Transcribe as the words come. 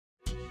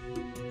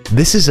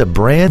This is a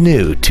brand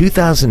new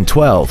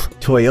 2012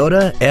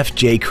 Toyota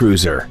FJ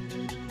Cruiser.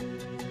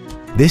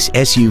 This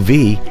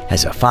SUV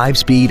has a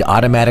 5-speed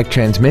automatic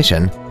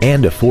transmission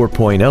and a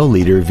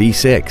 4.0-liter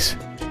V6.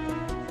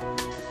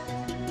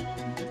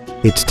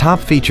 Its top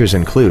features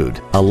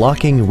include a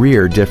locking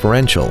rear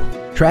differential,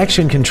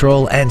 traction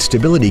control and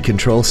stability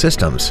control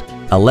systems,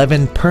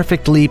 11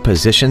 perfectly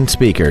positioned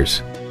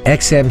speakers,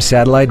 XM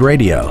satellite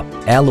radio,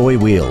 alloy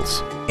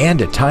wheels,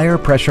 and a tire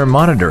pressure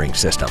monitoring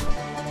system.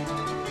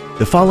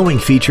 The following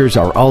features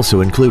are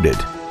also included: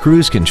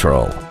 cruise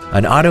control,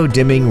 an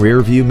auto-dimming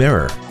rear-view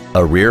mirror,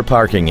 a rear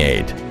parking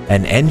aid,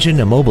 an engine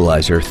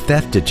immobilizer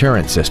theft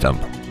deterrent system,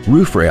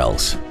 roof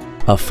rails,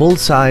 a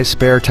full-size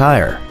spare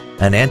tire,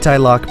 an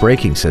anti-lock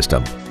braking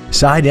system,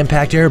 side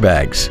impact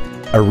airbags,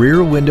 a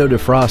rear window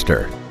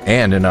defroster,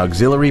 and an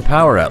auxiliary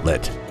power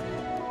outlet.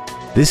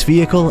 This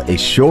vehicle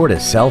is sure to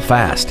sell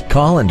fast.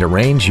 Call and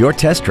arrange your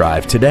test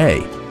drive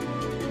today.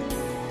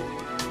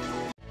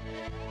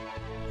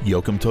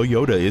 Yokem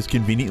Toyota is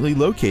conveniently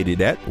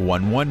located at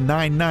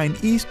 1199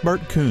 East Bert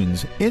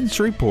Kouns in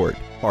Shreveport.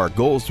 Our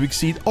goal is to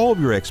exceed all of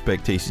your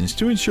expectations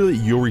to ensure that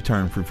you'll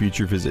return for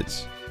future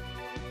visits.